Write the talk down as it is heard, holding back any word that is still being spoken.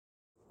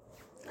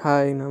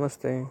Hi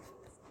నమస్తే.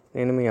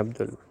 నేను మీ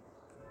Abdul.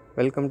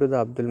 Welcome to the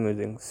Abdul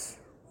musings.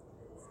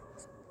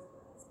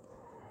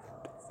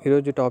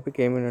 ఈరోజు టాపిక్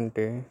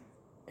ఏమిటంటే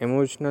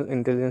ఎమోషనల్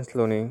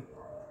ఇంటెలిజెన్స్లోని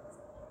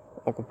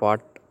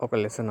ఒక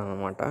లెసన్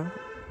అన్నమాట.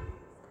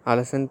 ఆ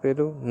లెసన్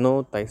పేరు no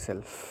thigh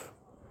self.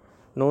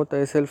 No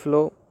thigh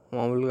సెల్ఫ్లో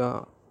మామూలుగా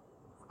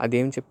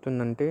అది ఏం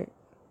చెప్తుందంటే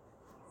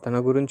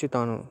తన గురించి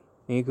తాను,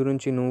 నీ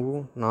గురించి నువ్వు,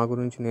 నా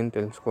గురించి నేను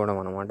తెలుసుకోవడం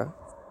అన్నమాట.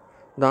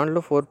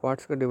 దాంట్లో 4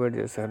 పార్ట్స్గా డివైడ్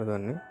చేశారు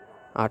దాన్ని,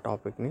 ఆ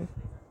టాపిక్ని.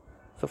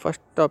 సో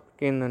ఫస్ట్ టాపిక్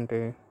ఏంటంటే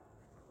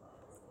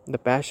the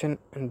passion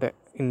and the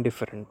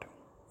indifferent.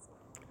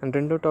 And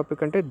రెండో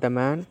టాపిక్ అంటే the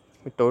man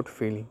without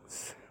feelings.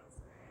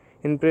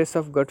 In place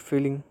of gut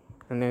feeling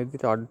అనేది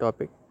third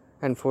topic.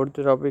 And fourth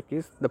topic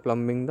is the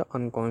plumbing the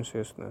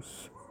unconsciousness.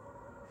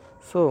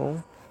 So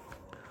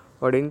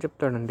వాడు ఏం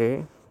చెప్తాడంటే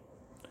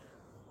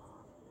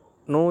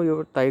నో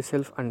యువర్ థై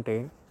సెల్ఫ్ అంటే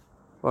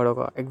వాడు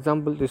ఒక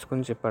example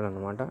తీసుకొని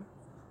చెప్పాడనమాట.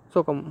 సో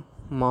ఒక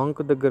మాంక్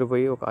దగ్గర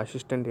పోయి ఒక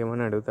అసిస్టెంట్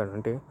ఏమని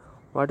అడుగుతాడంటే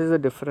what is the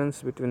difference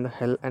between the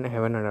hell and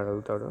heaven అని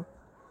అడుగుతాడు.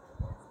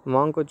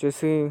 మాంక్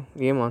వచ్చేసి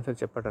ఏం ఆన్సర్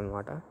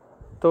చెప్పాడనమాట.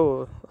 సో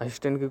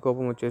అసిస్టెంట్కి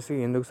కోపం వచ్చేసి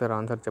ఎందుకు సార్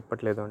ఆన్సర్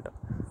చెప్పట్లేదు అంట.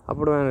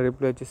 అప్పుడు ఆయన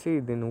రిప్లై వచ్చేసి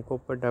ఇది నువ్వు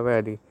కోప్పడ్డావే,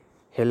 అది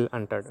హెల్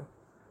అంటాడు.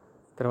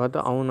 తర్వాత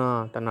అవునా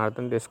తను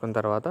అర్థం చేసుకున్న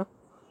తర్వాత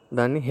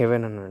దాన్ని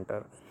హెవెన్ అని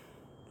అంటారు.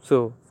 సో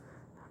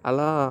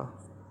అలా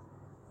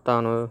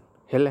తాను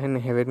హెల్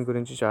అండ్ హెవెన్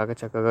గురించి చాలా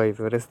చక్కగా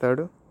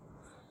వివరిస్తాడు.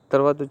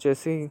 తర్వాత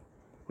వచ్చేసి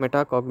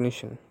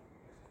మెటాకాగ్నిషన్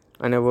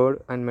అనే వర్డ్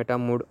అండ్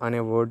మెటామూడ్ అనే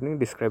వర్డ్ని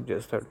డిస్క్రైబ్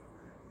చేస్తాడు.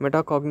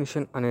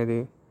 మెటాకాగ్నిషన్ అనేది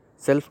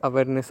self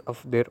awareness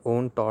of their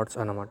own thoughts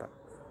అన్నమాట.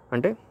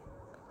 అంటే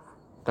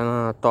తన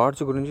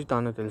థాట్స్ గురించి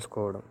తాను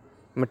తెలుసుకోవడం.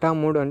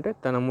 మెటామూడ్ అంటే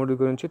తన మూడ్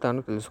గురించి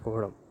తాను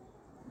తెలుసుకోవడం.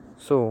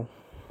 సో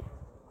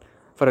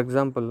ఫర్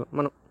ఎగ్జాంపుల్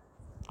మనం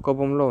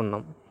కోపంలో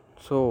ఉన్నాం.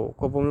 సో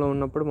కోపంలో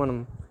ఉన్నప్పుడు మనం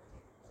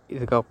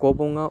ఇది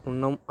కోపంగా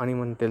ఉన్నాం అని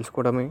మనం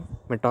తెలుసుకోవడమే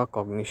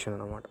మెటాకాగ్నిషన్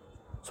అన్నమాట.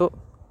 సో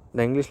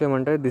ఇంగ్లీష్లో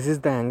ఏమంటే this is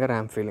the anger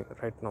I'm feeling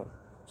right now.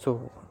 So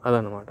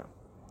అదనమాట.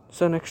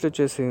 సో నెక్స్ట్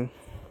వచ్చేసి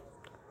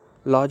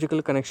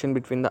logical connection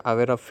between the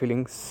aware of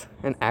feelings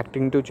and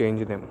acting to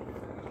change them.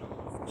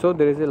 So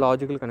there is a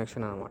logical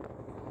connection అనమాట.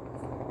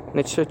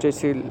 Next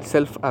వచ్చేసి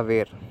self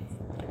aware.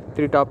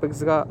 3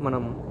 టాపిక్స్గా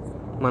మనం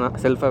మన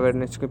self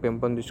అవేర్నెస్కి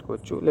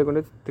పెంపొందించుకోవచ్చు.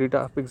 లేకుంటే 3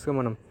 టాపిక్స్గా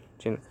మనం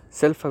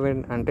self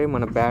aware అంటే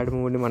మన బ్యాడ్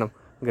మూడ్ని మనం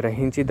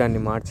గ్రహించి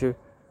దాన్ని మార్చే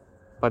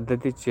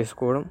పద్ధతి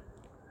చేసుకోవడం.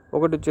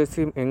 ఒకటి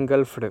వచ్చేసి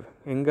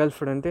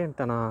ఎంగల్ఫ్డ్ అంటే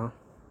తన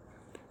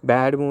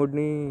బ్యాడ్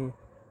మూడ్ని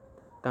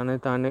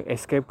తాను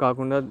ఎస్కేప్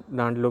కాకుండా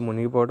దాంట్లో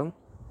మునిగిపోవడం.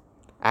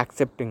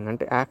 యాక్సెప్టింగ్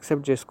అంటే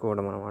యాక్సెప్ట్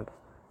చేసుకోవడం అనమాట.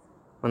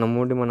 మన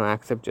మూడ్ని మనం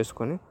యాక్సెప్ట్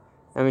చేసుకొని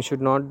and we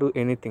should not do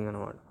anything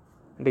అనమాట.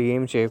 అంటే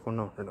ఏం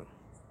చేయకుండా ఉండడం.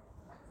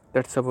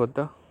 That's about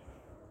the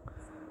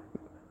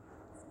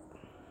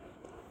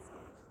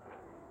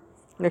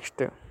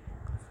next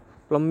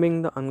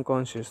plumbing the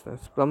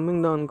unconsciousness.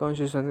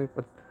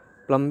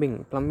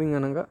 Plumbing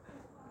అనగా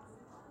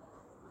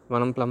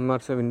మనం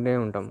ప్లంబర్స్ వింటే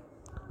ఉంటాం.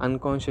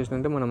 అన్కాన్షియస్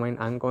అంటే మన mind,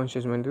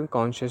 unconscious mind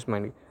conscious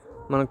mind.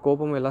 మన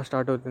కోపం ఎలా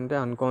స్టార్ట్ అవుతుంటే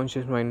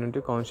అన్కాన్షియస్ మైండ్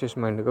నుండి కాన్షియస్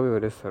మైండ్గా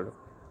వివరిస్తాడు.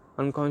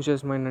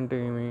 అన్కాన్షియస్ మైండ్ అంటే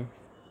ఏమి?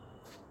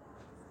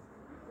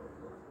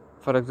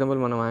 ఫర్ ఎగ్జాంపుల్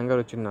మనం యాంగర్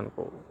వచ్చింది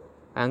అనుకో,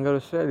 యాంగర్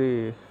వస్తే అది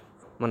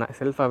మన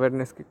సెల్ఫ్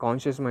అవేర్నెస్కి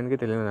కాన్షియస్ మైండ్కి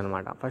తెలియదు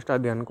అనమాట. ఫస్ట్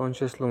అది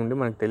అన్కాన్షియస్లో ఉండి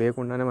మనకు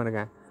తెలియకుండానే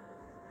మనకి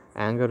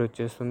యాంగర్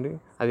వచ్చేస్తుంది.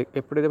 అది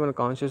ఎప్పుడైతే మనం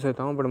కాన్షియస్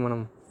అవుతామో అప్పుడు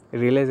మనం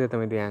రియలైజ్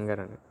అవుతాం ఇది యాంగర్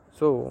అని.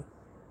 సో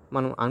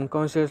మనం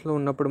అన్కాన్షియస్లో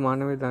ఉన్నప్పుడు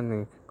మానవి దాన్ని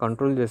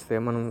కంట్రోల్ చేస్తే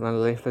మనం మన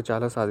లైఫ్లో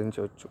చాలా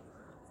సాధించవచ్చు.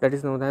 That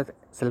is known as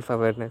self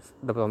awareness,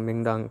 the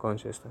plumbing the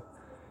unconsciousness.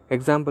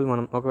 Example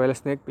మనం ఒకవేళ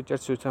స్నేక్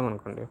పిక్చర్స్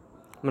చూసామనుకోండి,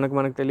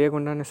 మనకు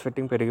తెలియకుండానే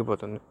స్వెట్టింగ్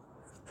పెరిగిపోతుంది.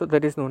 So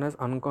that is known as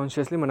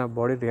unconsciously మన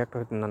బాడీ రియాక్ట్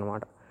అవుతుంది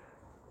అనమాట.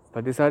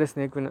 ప్రతిసారి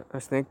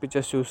స్నేక్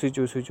పిక్చర్స్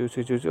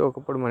చూసి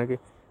ఒకప్పుడు మనకి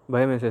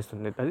భయం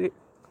వేసేస్తుంది.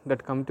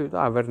 That come to the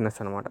awareness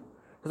అనమాట.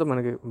 సో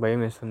మనకి భయం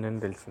వేస్తుంది అని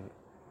తెలిసింది.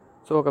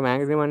 సో ఒక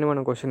మ్యాగజైన్ అన్ని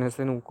మనం క్వశ్చన్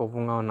వేస్తే నువ్వు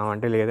కోపంగా ఉన్నావు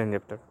అంటే లేదని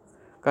చెప్తాడు.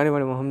 కానీ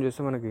వాడి మొహం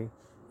చూస్తే మనకి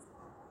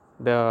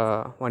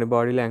వాడి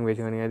బాడీ లాంగ్వేజ్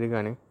కానీ అది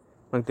కానీ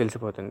మనకు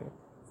తెలిసిపోతుంది.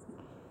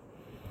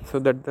 So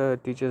that the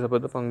teachers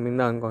about the plumbing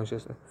the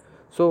unconsciousness.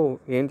 So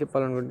ఏం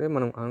చెప్పాలనుకుంటే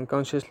మనం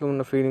అన్కాన్షియస్లో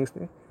ఉన్న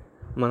ఫీలింగ్స్ని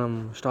మనం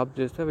స్టాప్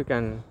చేస్తే we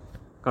can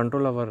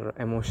control our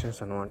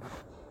emotions అనమాట.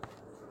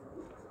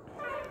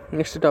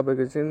 నెక్స్ట్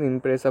టాపిక్ వచ్చి in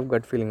place of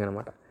gut feeling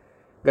అనమాట.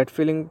 Gut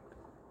feeling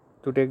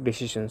to take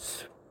decisions.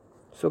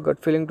 So gut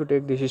feeling to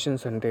take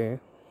decisions అంటే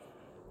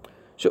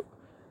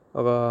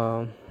ఒక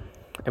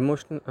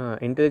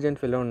ఇంటెలిజెంట్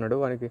ఫెలో ఉన్నాడు.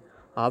 వానికి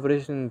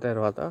ఆపరేషన్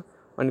తర్వాత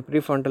వాని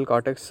ప్రీఫ్రంటల్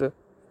కార్టెక్స్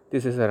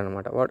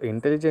తీసేశారనమాట. వాడు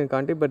ఇంటెలిజెంట్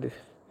కాంటి but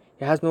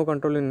he has no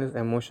control in his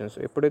emotions.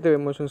 ఎప్పుడైతే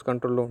ఎమోషన్స్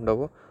కంట్రోల్లో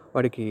ఉండవో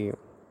వాడికి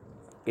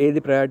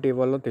ఏది ప్రయారిటీ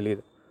ఇవ్వాలో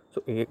తెలియదు. సో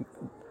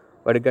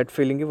వాడి గట్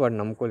ఫీలింగ్కి వాడు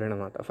నమ్ముకోలేడు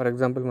అనమాట. ఫర్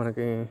ఎగ్జాంపుల్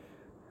మనకి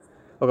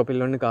ఒక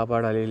పిల్లోడిని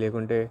కాపాడాలి,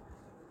 లేకుంటే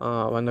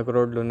 100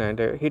 crores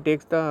ఉన్నాయంటే he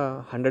takes the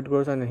 100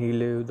 crores and he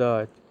leave the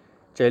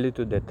child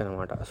to death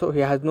అనమాట. So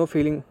he has no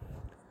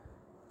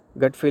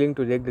gut feeling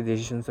to take the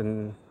decisions in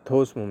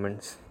those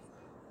moments.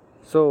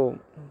 So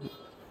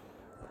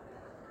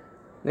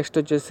next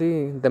వచ్చేసి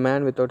the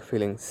man without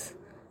feelings.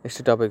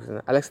 Next topic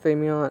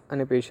alexithymia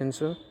అనే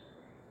patients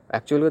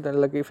యాక్చువల్గా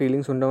వాళ్ళకి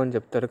feelings ఉండవని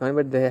చెప్తారు, కానీ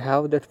but they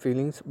have that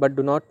feelings but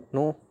do not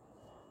know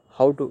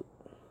how to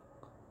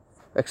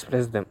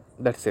express them,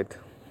 that's it.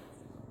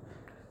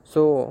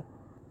 So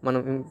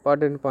మనం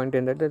important point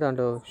ఏంటంటే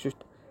దాంట్లో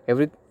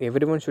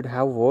every one should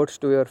have words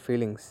to your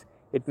feelings.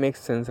 It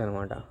makes sense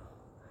అనమాట.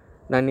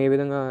 దాన్ని ఏ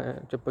విధంగా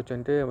చెప్పొచ్చు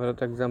అంటే,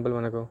 ఫర్ ఎగ్జాంపుల్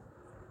మనకు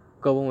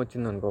కోపం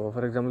వచ్చింది అనుకో,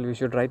 for example we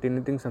should write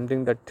anything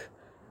something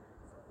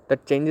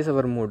that changes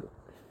our mood.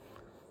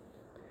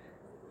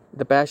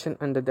 The passion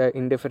and the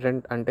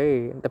indifferent అంటే,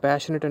 ద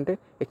ప్యాషనెట్ అంటే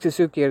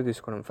ఎక్సెసివ్ కేర్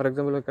తీసుకోవడం. ఫర్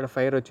ఎగ్జాంపుల్ ఇక్కడ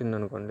ఫైర్ వచ్చింది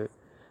అనుకోండి,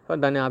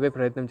 దాన్ని ఆపే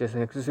ప్రయత్నం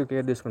చేస్తాం, ఎక్సెసివ్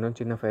కేర్ తీసుకుంటాం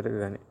చిన్న ఫైర్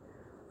కానీ.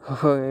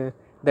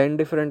 ద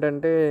ఇండిఫరెంట్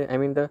అంటే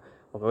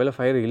ఒకవేళ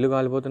ఫైర్ ఇల్లు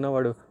కాలిపోతున్నా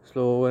వాడు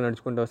స్లోగా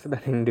నడుచుకుంటూ వస్తే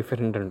దాన్ని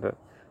ఇండిఫరెంట్ అంటారు.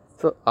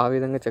 సో ఆ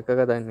విధంగా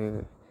చక్కగా దాన్ని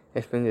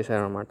ఎక్స్ప్లెయిన్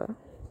చేశారనమాట.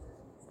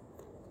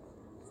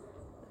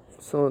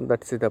 So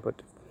that's it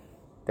about.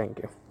 Thank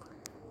you.